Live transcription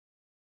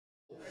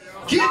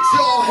Get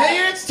your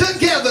hands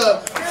together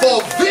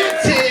for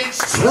Vintage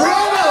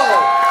Trouble!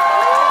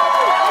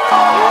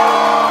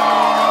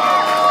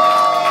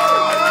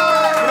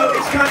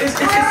 It's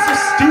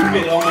just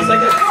stupid almost. Like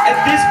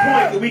at this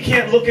point that we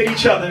can't look at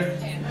each other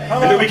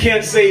and that we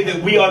can't say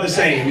that we are the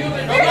same.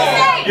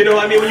 You know,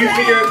 I mean, when you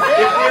figure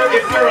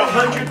if there are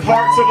 100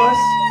 parts of us,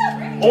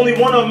 only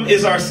one of them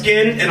is our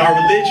skin and our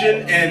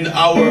religion and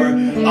our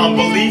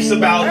beliefs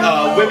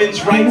about women's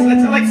rights.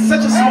 That's like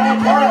such a small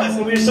part of us,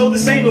 and we're so the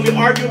same, and we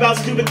argue about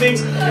stupid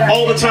things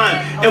all the time.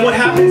 And what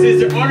happens is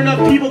there aren't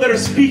enough people that are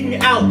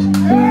speaking out. There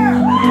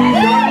aren't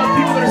enough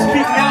people that are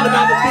speaking out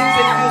about the things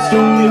they feel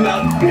strongly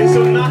about, and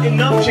so not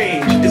enough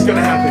change is going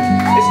to happen.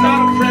 It's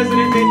not a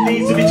president that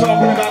needs to be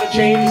talking about a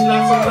change. It's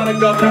not some kind of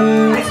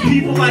governor. It's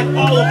people like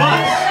all of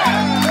us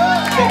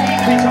that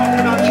need to be talking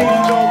about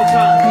change all the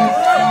time.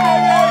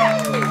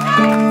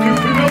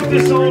 We wrote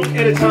this song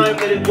at a time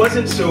that it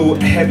wasn't so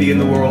heavy in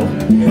the world,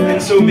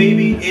 and so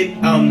maybe it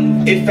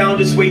found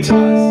its way to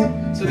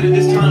us, so that at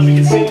this time we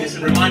can sing this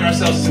and remind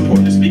ourselves it's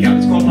important to speak out.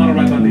 It's called Not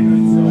Alright by Me.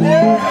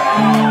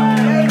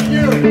 Thank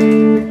you.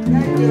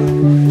 Thank you.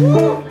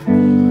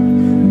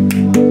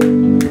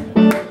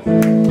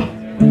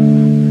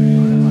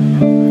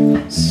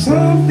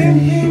 Something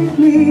hit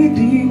me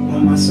deep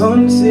when my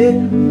sunset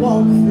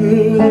walked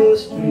through the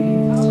street.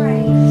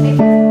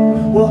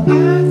 Well, I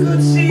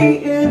could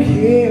see and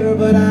hear,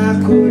 but I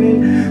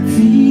couldn't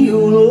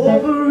feel or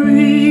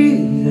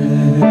breathe.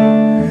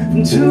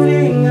 From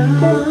tuning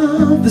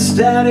out the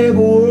static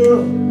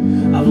world,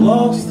 I've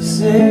lost the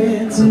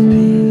sense of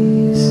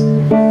peace,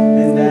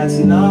 and that's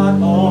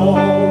not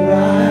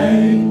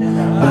alright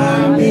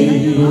by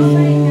me.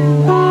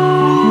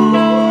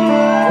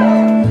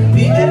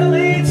 The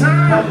LA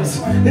Times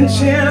and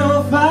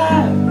Channel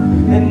 5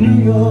 and New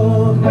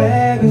York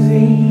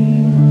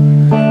Magazine,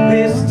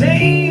 they're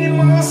staining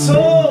my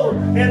soul,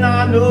 and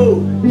I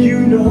know you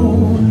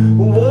know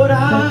what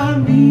I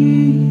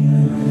mean.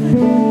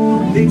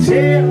 They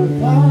tear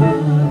apart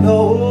the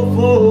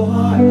hopeful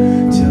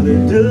heart till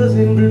it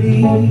doesn't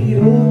bleed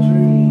or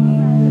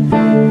dream.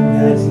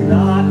 That's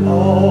not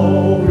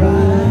alright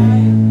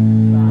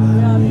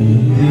by me.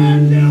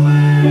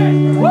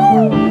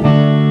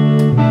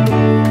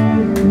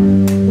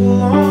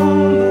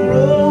 On the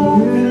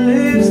road that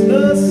lifts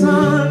the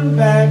sun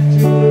back to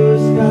the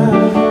sky,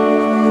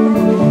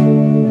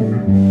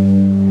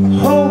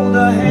 hold a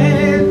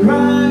hand,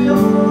 cry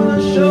on a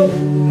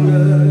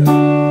shoulder,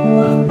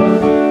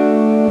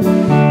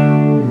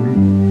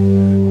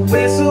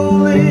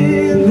 whistle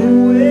in the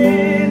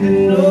wind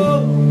and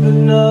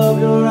open up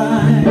your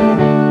eyes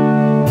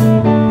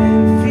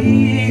and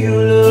feel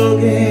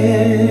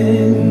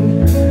again,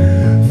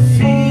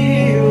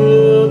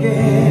 feel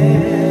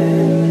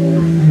again.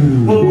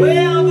 Well,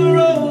 where the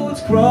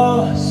roads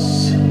cross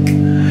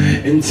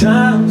and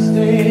time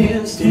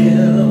stands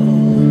still,